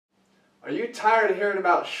Are you tired of hearing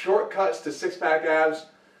about shortcuts to six-pack abs?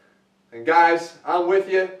 And guys, I'm with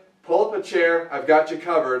you. Pull up a chair. I've got you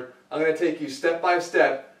covered. I'm going to take you step by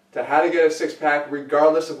step to how to get a six-pack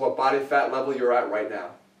regardless of what body fat level you're at right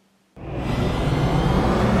now.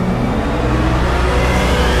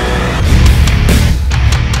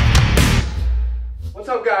 What's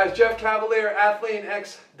up guys? Jeff Cavaliere,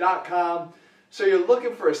 AthleanX.com. So you're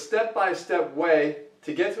looking for a step-by-step way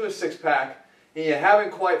to get to a six-pack and you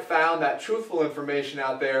haven't quite found that truthful information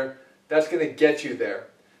out there that's going to get you there.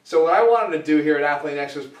 So what I wanted to do here at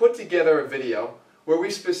AthleanX was put together a video where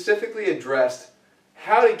we specifically addressed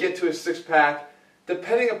how to get to a six-pack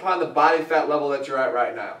depending upon the body fat level that you're at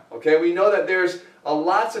right now. Okay, we know that there's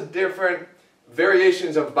lots of different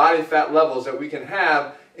variations of body fat levels that we can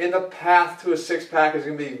have, and the path to a six-pack is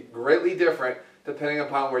going to be greatly different depending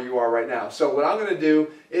upon where you are right now. So what I'm going to do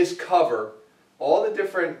is cover all the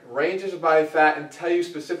different ranges of body fat and tell you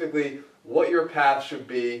specifically what your path should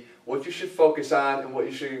be, what you should focus on, and what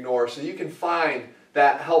you should ignore so you can find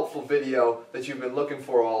that helpful video that you've been looking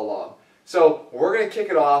for all along. So we're going to kick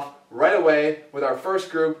it off right away with our first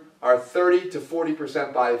group, our 30 to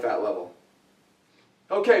 40% body fat level.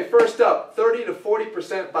 Okay, first up, 30 to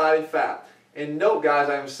 40% body fat. And note guys,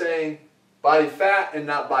 I'm saying body fat and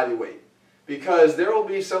not body weight. Because there will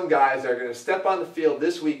be some guys that are going to step on the field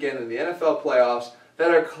this weekend in the NFL playoffs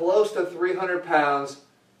that are close to 300 pounds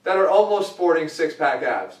that are almost sporting six-pack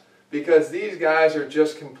abs. Because these guys are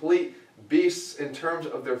just complete beasts in terms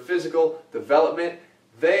of their physical development.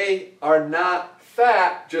 They are not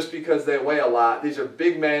fat just because they weigh a lot. These are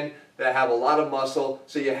big men that have a lot of muscle,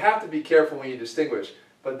 so you have to be careful when you distinguish.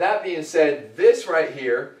 But that being said, this right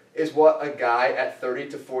here is what a guy at 30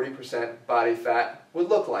 to 40% body fat would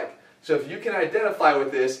look like. So if you can identify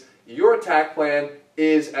with this, your attack plan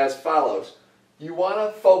is as follows. You want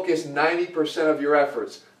to focus 90% of your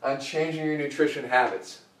efforts on changing your nutrition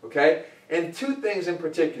habits, okay? And two things in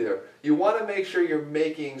particular. You want to make sure you're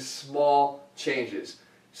making small changes.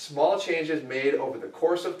 Small changes made over the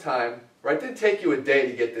course of time, right? It didn't take you a day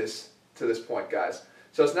to get to this point, guys.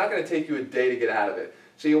 So it's not going to take you a day to get out of it.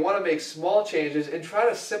 So you want to make small changes and try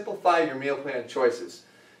to simplify your meal plan choices.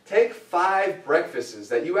 Take 5 breakfasts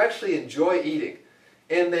that you actually enjoy eating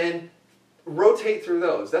and then rotate through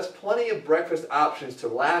those. That's plenty of breakfast options to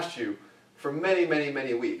last you for many, many,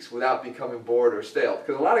 many weeks without becoming bored or stale.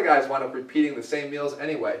 Because a lot of guys wind up repeating the same meals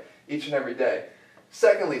anyway, each and every day.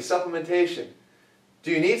 Secondly, supplementation. Do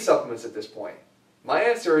you need supplements at this point? My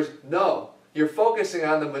answer is no. You're focusing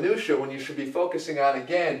on the minutiae when you should be focusing on,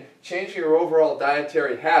 again, changing your overall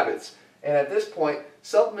dietary habits. And at this point,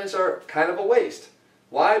 supplements are kind of a waste.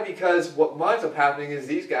 Why? Because what winds up happening is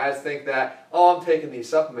these guys think that, oh, I'm taking these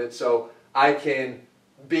supplements so I can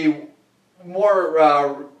be more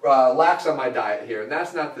lax on my diet here. And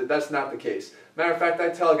that's not the case. Matter of fact, I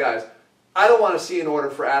tell guys, I don't want to see an order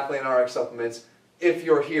for AthleanRx supplements if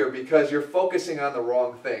you're here because you're focusing on the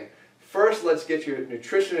wrong thing. First, let's get your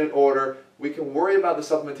nutrition in order. We can worry about the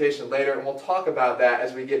supplementation later, and we'll talk about that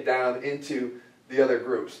as we get down into the other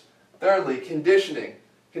groups. Thirdly, conditioning.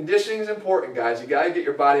 Conditioning is important, guys. You got to get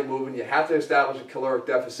your body moving. You have to establish a caloric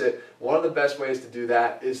deficit. One of the best ways to do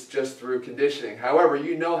that is just through conditioning. However,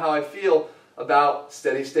 you know how I feel about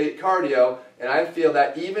steady state cardio, and I feel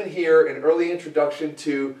that even here, an early introduction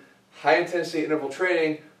to high intensity interval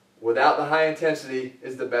training without the high intensity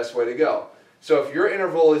is the best way to go. So if your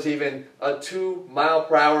interval is even a 2 mile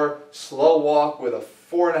per hour slow walk with a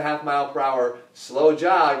 4.5 mile per hour slow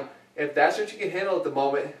jog, if that's what you can handle at the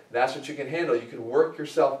moment, that's what you can handle. You can work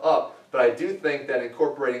yourself up. But I do think that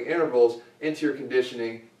incorporating intervals into your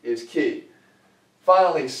conditioning is key.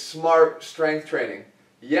 Finally, smart strength training.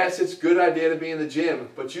 Yes, it's a good idea to be in the gym,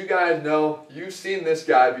 but you guys know, you've seen this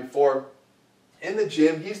guy before. In the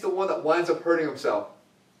gym, he's the one that winds up hurting himself.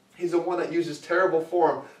 He's the one that uses terrible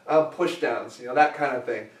form of push-downs, you know, that kind of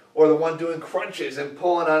thing. Or the one doing crunches and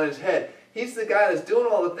pulling on his head. He's the guy that's doing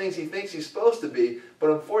all the things he thinks he's supposed to be,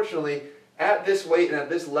 but unfortunately, at this weight and at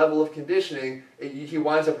this level of conditioning, he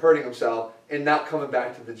winds up hurting himself and not coming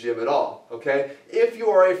back to the gym at all, okay? If you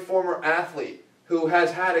are a former athlete who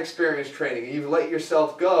has had experience training and you've let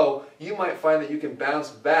yourself go, you might find that you can bounce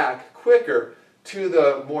back quicker to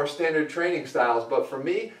the more standard training styles. But for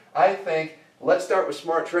me, I think let's start with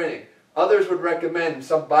smart training. Others would recommend,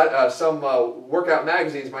 some workout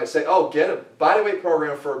magazines might say, oh, get a bodyweight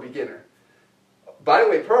program for a beginner.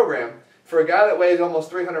 Bodyweight program, for a guy that weighs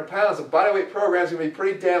almost 300 pounds, a bodyweight program is going to be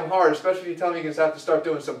pretty damn hard, especially if you tell me you're going to have to start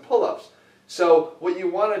doing some pull-ups. So what you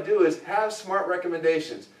want to do is have smart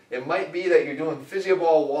recommendations. It might be that you're doing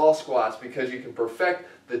physio-ball wall squats because you can perfect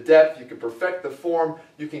the depth, you can perfect the form,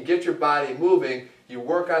 you can get your body moving. You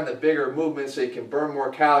work on the bigger movements so you can burn more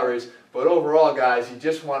calories. But overall, guys, you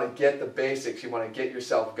just want to get the basics. You want to get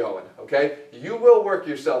yourself going, okay? You will work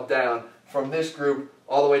yourself down from this group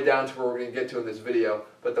all the way down to where we're going to get to in this video.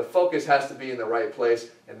 But the focus has to be in the right place,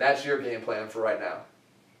 and that's your game plan for right now.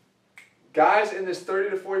 Guys in this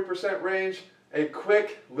 30 to 40% range, a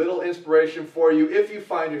quick little inspiration for you. If you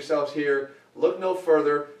find yourselves here, look no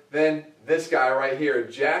further than this guy right here,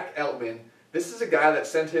 Jack Eltman. This is a guy that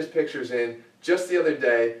sent his pictures in just the other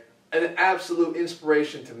day. An absolute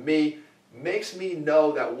inspiration to me. Makes me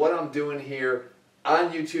know that what I'm doing here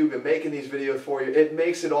on YouTube and making these videos for you, it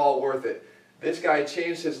makes it all worth it. This guy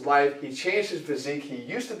changed his life. He changed his physique. He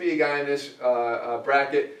used to be a guy in this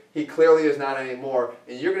bracket. He clearly is not anymore,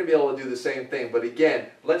 and you're going to be able to do the same thing. But again,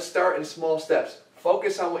 let's start in small steps.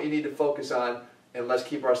 Focus on what you need to focus on, and let's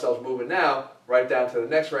keep ourselves moving now, right down to the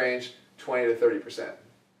next range, 20 to 30%.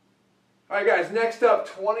 All right, guys, next up,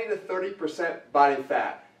 20 to 30% body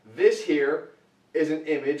fat. This here is an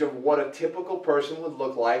image of what a typical person would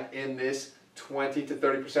look like in this 20 to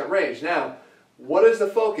 30% range. Now, what is the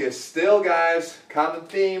focus? Still, guys, common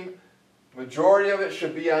theme, majority of it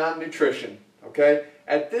should be on nutrition, okay?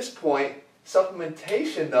 At this point,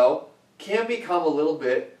 supplementation, though, can become a little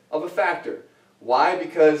bit of a factor. Why?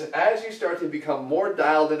 Because as you start to become more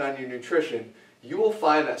dialed in on your nutrition, you will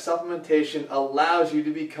find that supplementation allows you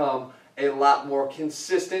to become a lot more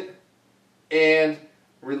consistent and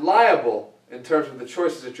reliable in terms of the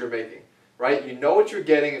choices that you're making, right? You know what you're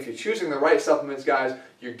getting. If you're choosing the right supplements, guys,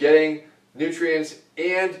 you're getting nutrients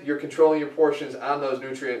and you're controlling your portions on those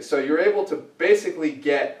nutrients. So you're able to basically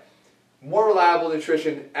get more reliable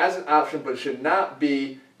nutrition as an option, but it should not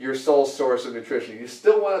be your sole source of nutrition. You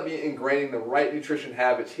still want to be ingraining the right nutrition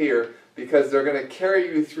habits here because they're going to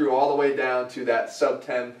carry you through all the way down to that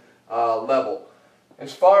sub-10 level.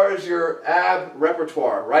 As far as your ab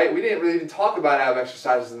repertoire, right? We didn't really even talk about ab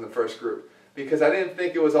exercises in the first group because I didn't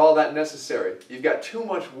think it was all that necessary. You've got too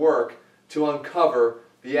much work to uncover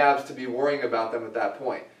the abs to be worrying about them at that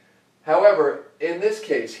point. However, in this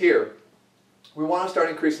case here, we want to start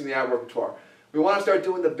increasing the ab repertoire. We want to start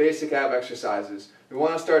doing the basic ab exercises. We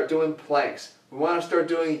want to start doing planks. We want to start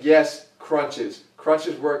doing, yes, crunches.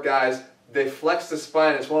 Crunches work, guys. They flex the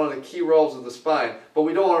spine. It's one of the key roles of the spine. But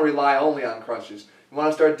we don't want to rely only on crunches. We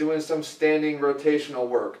want to start doing some standing rotational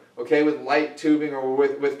work, okay, with light tubing or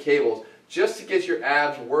with cables. Just to get your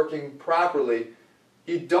abs working properly,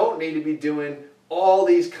 you don't need to be doing all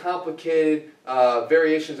these complicated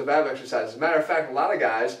variations of ab exercises. As a matter of fact, a lot of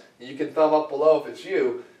guys, and you can thumb up below if it's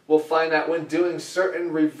you, will find that when doing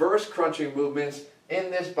certain reverse crunching movements in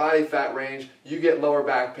this body fat range, you get lower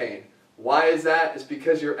back pain. Why is that? It's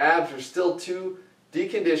because your abs are still too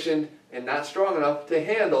deconditioned and not strong enough to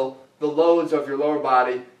handle the loads of your lower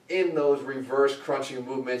body in those reverse crunching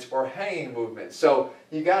movements or hanging movements. So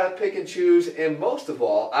you got to pick and choose, and most of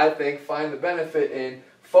all, I think, find the benefit in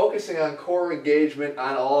focusing on core engagement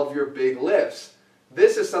on all of your big lifts.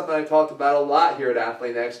 This is something I talked about a lot here at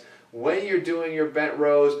AthleanX. When you're doing your bent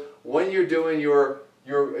rows, when you're doing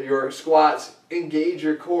your squats, engage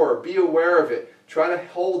your core. Be aware of it. Try to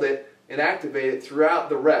hold it and activate it throughout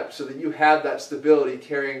the rep so that you have that stability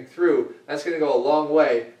carrying through. That's going to go a long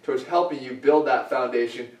way towards helping you build that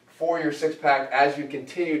foundation for your six-pack as you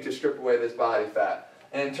continue to strip away this body fat.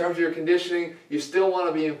 And in terms of your conditioning, you still want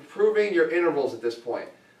to be improving your intervals at this point.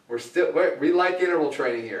 We like interval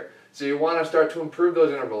training here. So you want to start to improve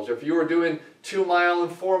those intervals. If you were doing 2 mile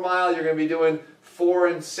and 4 mile, you're going to be doing 4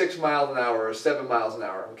 and 6 miles an hour or 7 miles an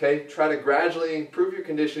hour. Okay? Try to gradually improve your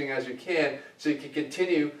conditioning as you can so you can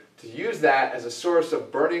continue to use that as a source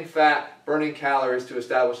of burning fat, burning calories to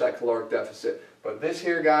establish that caloric deficit. But this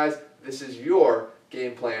here, guys, this is your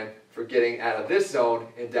game plan for getting out of this zone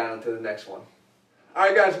and down into the next one. All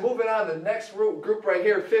right, guys, moving on. The next group right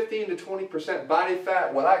here, 15 to 20% body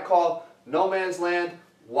fat, what I call no man's land.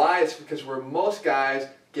 Why? It's because where most guys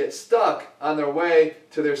get stuck on their way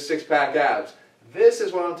to their six-pack abs. This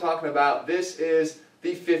is what I'm talking about. This is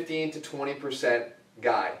the 15 to 20%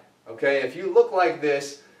 guy. Okay? If you look like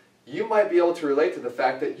this, you might be able to relate to the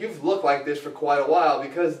fact that you've looked like this for quite a while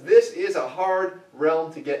because this is a hard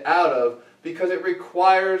realm to get out of because it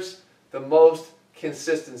requires the most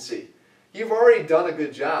consistency. You've already done a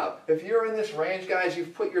good job. If you're in this range, guys,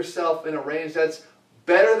 you've put yourself in a range that's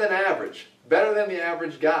better than average, better than the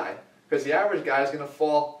average guy, because the average guy is going to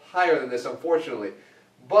fall higher than this, unfortunately.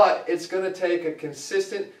 But it's going to take a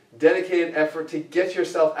consistent, dedicated effort to get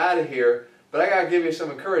yourself out of here. But I got to give you some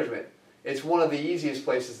encouragement. It's one of the easiest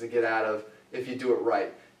places to get out of if you do it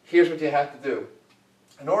right. Here's what you have to do.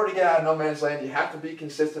 In order to get out of no man's land, you have to be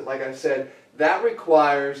consistent, like I said. That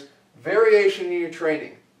requires variation in your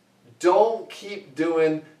training. Don't keep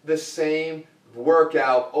doing the same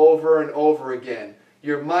workout over and over again.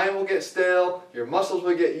 Your mind will get stale, your muscles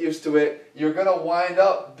will get used to it, you're going to wind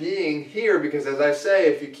up being here because, as I say,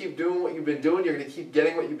 if you keep doing what you've been doing, you're going to keep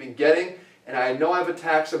getting what you've been getting. And I know I've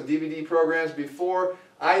attacked some DVD programs before.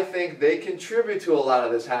 I think they contribute to a lot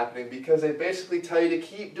of this happening because they basically tell you to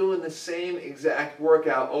keep doing the same exact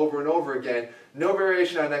workout over and over again. No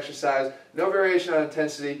variation on exercise, no variation on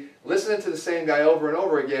intensity, listening to the same guy over and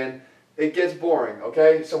over again. It gets boring,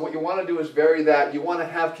 okay? So what you want to do is vary that. You want to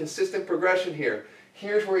have consistent progression here.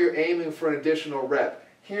 Here's where you're aiming for an additional rep.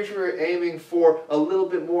 Here's where you're aiming for a little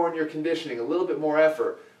bit more in your conditioning, a little bit more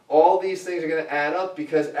effort. All these things are going to add up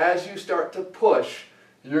because as you start to push,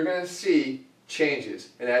 you're going to see changes.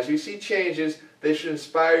 And as you see changes, they should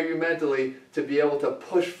inspire you mentally to be able to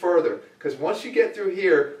push further. Because once you get through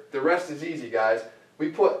here, the rest is easy, guys. We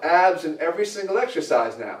put abs in every single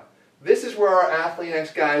exercise now. This is where our Athlete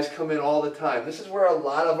X guys come in all the time. This is where a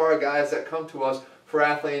lot of our guys that come to us for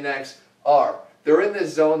Athlete X are. They're in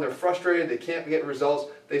this zone, they're frustrated, they can't get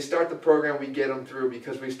results. They start the program, we get them through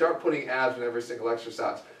because we start putting abs in every single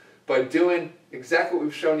exercise. By doing exactly what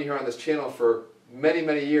we've shown you here on this channel for many,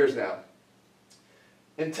 many years now.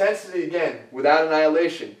 Intensity, again, without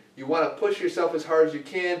annihilation. You want to push yourself as hard as you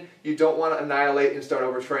can. You don't want to annihilate and start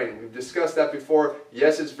overtraining. We've discussed that before.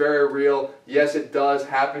 Yes, it's very real. Yes, it does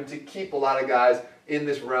happen to keep a lot of guys in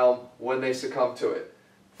this realm when they succumb to it.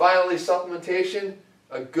 Finally, supplementation.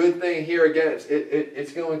 A good thing here, again,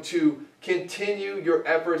 it's going to continue your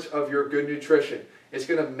efforts of your good nutrition. It's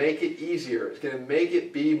going to make it easier. It's going to make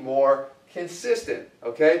it be more consistent,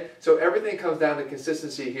 okay? So everything comes down to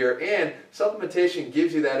consistency here, and supplementation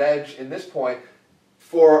gives you that edge in this point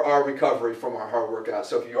for our recovery from our hard workout.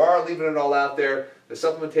 So if you are leaving it all out there, the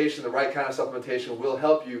supplementation, the right kind of supplementation will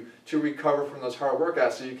help you to recover from those hard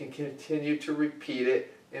workouts so you can continue to repeat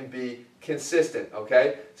it and be consistent,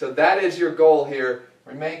 okay? So that is your goal here.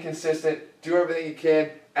 Remain consistent, do everything you can.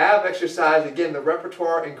 Ab exercise, again, the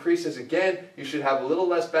repertoire increases again. You should have a little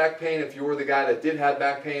less back pain if you were the guy that did have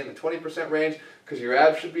back pain in the 20% range because your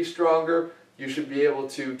abs should be stronger. You should be able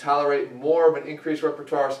to tolerate more of an increased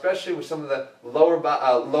repertoire, especially with some of the lower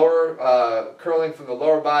curling from the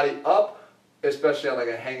lower body up, especially on like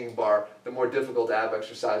a hanging bar. The more difficult ab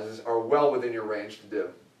exercises are well within your range to do.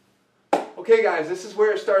 Okay guys, this is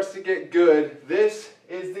where it starts to get good. This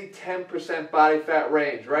is the 10% body fat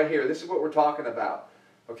range right here. This is what we're talking about.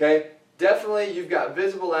 Okay? Definitely you've got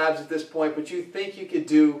visible abs at this point, but you think you could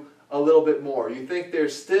do a little bit more. You think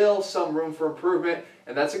there's still some room for improvement,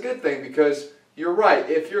 and that's a good thing because you're right.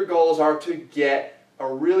 If your goals are to get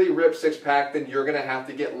a really ripped six-pack, then you're going to have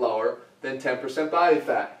to get lower than 10% body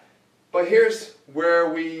fat. But here's where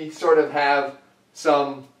we sort of have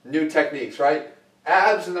some new techniques, right?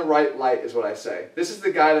 Abs in the right light is what I say. This is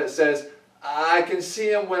the guy that says, I can see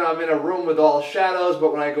them when I'm in a room with all shadows,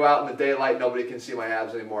 but when I go out in the daylight, nobody can see my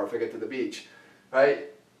abs anymore if I get to the beach, right?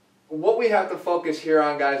 What we have to focus here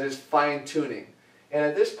on, guys, is fine-tuning. And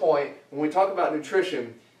at this point, when we talk about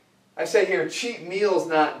nutrition, I say here, cheat meals,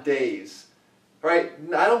 not days, right?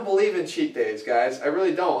 I don't believe in cheat days, guys. I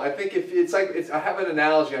really don't. I think if it's like, I have an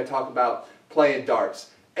analogy I talk about playing darts.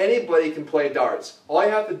 Anybody can play darts. All you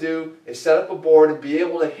have to do is set up a board and be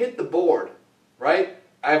able to hit the board, right?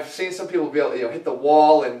 I've seen some people be able to hit the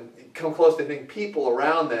wall and come close to hitting people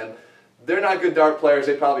around them. They're not good dart players.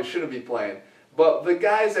 They probably shouldn't be playing. But the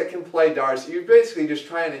guys that can play darts, you're basically just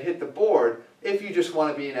trying to hit the board if you just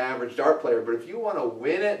want to be an average dart player. But if you want to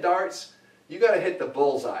win at darts, you got to hit the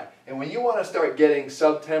bullseye. And when you want to start getting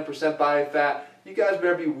sub 10% body fat, you guys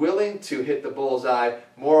better be willing to hit the bullseye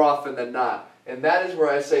more often than not. And that is where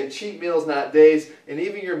I say cheat meals, not days. And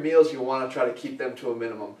even your meals, you want to try to keep them to a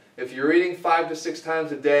minimum. If you're eating 5 to 6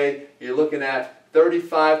 times a day, you're looking at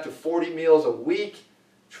 35 to 40 meals a week.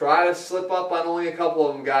 Try to slip up on only a couple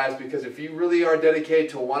of them, guys, because if you really are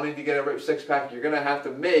dedicated to wanting to get a ripped six-pack, you're going to have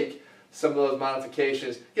to make some of those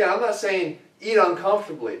modifications. Yeah, I'm not saying eat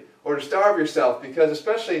uncomfortably or to starve yourself, because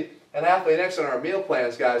especially an Athlete X on our meal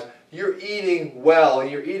plans, guys, you're eating well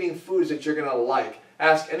and you're eating foods that you're going to like.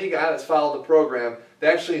 Ask any guy that's followed the program, they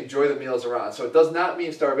actually enjoy the meals around. So it does not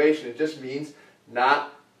mean starvation, it just means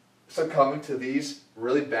not succumbing to these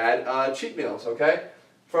really bad cheat meals, okay?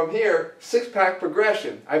 From here, six-pack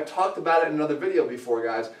progression. I've talked about it in another video before,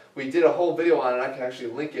 guys. We did a whole video on it. I can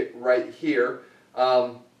actually link it right here.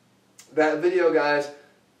 That video, guys,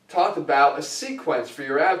 talked about a sequence for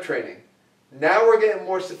your ab training. Now we're getting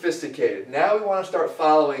more sophisticated. Now we want to start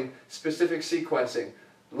following specific sequencing.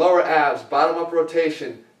 Lower abs, bottom-up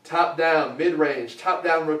rotation, top-down, mid-range,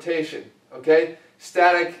 top-down rotation, okay?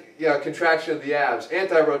 Static contraction of the abs,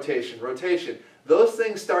 anti-rotation, rotation. those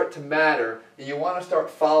things start to matter, and you want to start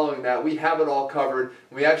following that. We have it all covered.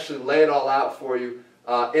 We actually lay it all out for you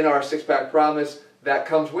in our six-pack promise that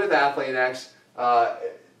comes with Athlean X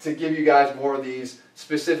to give you guys more of these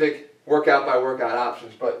specific workout by workout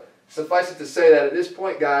options. But suffice it to say that at this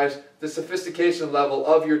point, guys, the sophistication level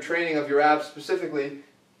of your training of your abs specifically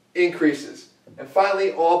increases. And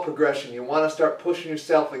finally, all progression. You want to start pushing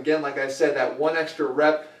yourself again, like I said, that one extra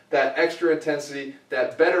rep, that extra intensity,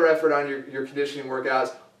 that better effort on your conditioning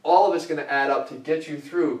workouts. All of it's going to add up to get you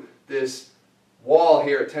through this wall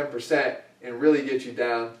here at 10% and really get you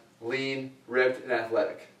down lean, ripped, and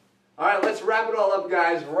athletic. All right, let's wrap it all up,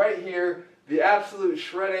 guys, right here. The absolute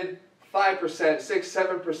shredded 5%,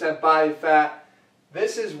 6-7% body fat.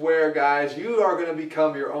 This is where, guys, you are going to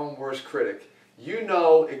become your own worst critic. You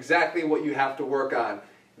know exactly what you have to work on.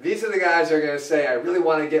 These are the guys that are going to say, I really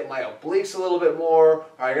want to get my obliques a little bit more, or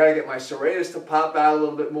I got to get my serratus to pop out a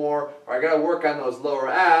little bit more, or I got to work on those lower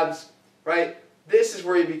abs, right? This is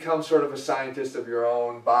where you become sort of a scientist of your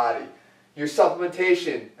own body. Your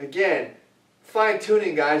supplementation, again,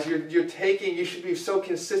 fine-tuning, guys. You should be so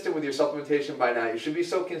consistent with your supplementation by now. You should be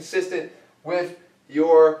so consistent with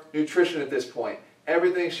your nutrition at this point.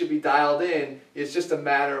 Everything should be dialed in. It's just a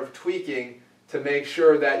matter of tweaking to make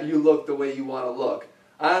sure that you look the way you want to look.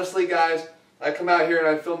 Honestly, guys, I come out here and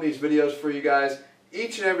I film these videos for you guys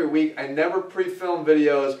each and every week. I never pre-film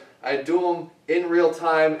videos. I do them in real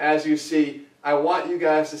time, as you see. I want you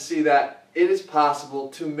guys to see that it is possible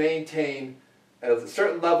to maintain a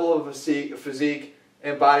certain level of physique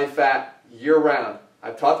and body fat year-round.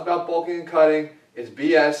 I've talked about bulking and cutting. It's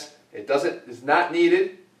BS. It's not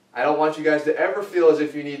needed. I don't want you guys to ever feel as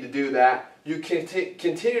if you need to do that. You can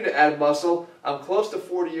continue to add muscle. I'm close to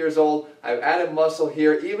 40 years old. I've added muscle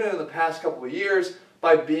here even in the past couple of years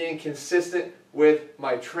by being consistent with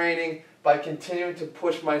my training, by continuing to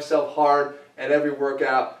push myself hard at every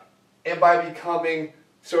workout, and by becoming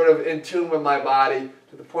sort of in tune with my body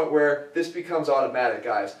to the point where this becomes automatic,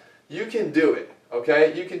 guys. You can do it,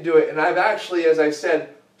 okay? You can do it. And I've actually, as I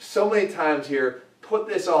said so many times here, put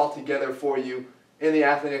this all together for you in the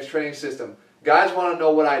Athlean X training system. Guys want to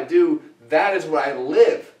know what I do. That is what I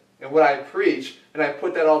live and what I preach. And I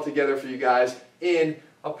put that all together for you guys in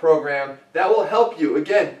a program that will help you.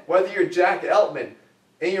 Again, whether you're Jack Eltman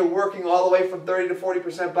and you're working all the way from 30 to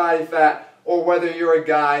 40% body fat, or whether you're a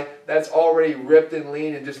guy that's already ripped and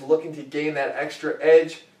lean and just looking to gain that extra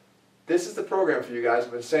edge, this is the program for you guys.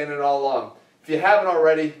 I've been saying it all along. If you haven't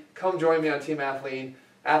already, come join me on Team Athlean,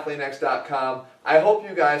 athleanx.com. I hope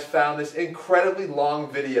you guys found this incredibly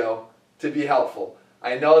long video to be helpful.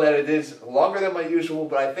 I know that it is longer than my usual,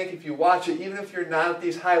 but I think if you watch it, even if you're not at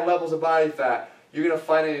these high levels of body fat, you're going to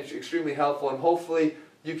find it extremely helpful, and hopefully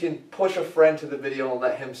you can push a friend to the video and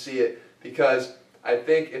let him see it, because I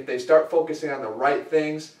think if they start focusing on the right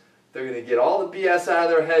things, they're going to get all the BS out of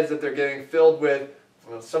their heads that they're getting filled with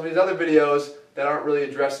some of these other videos that aren't really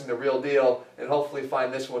addressing the real deal, and hopefully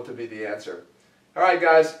find this one to be the answer. Alright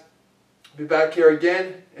guys, be back here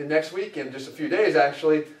again next week, in just a few days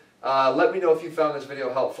actually. Let me know if you found this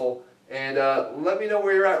video helpful, and let me know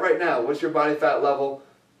where you're at right now. What's your body fat level?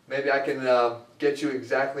 Maybe I can get you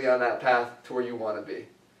exactly on that path to where you want to be.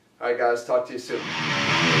 Alright guys, talk to you soon.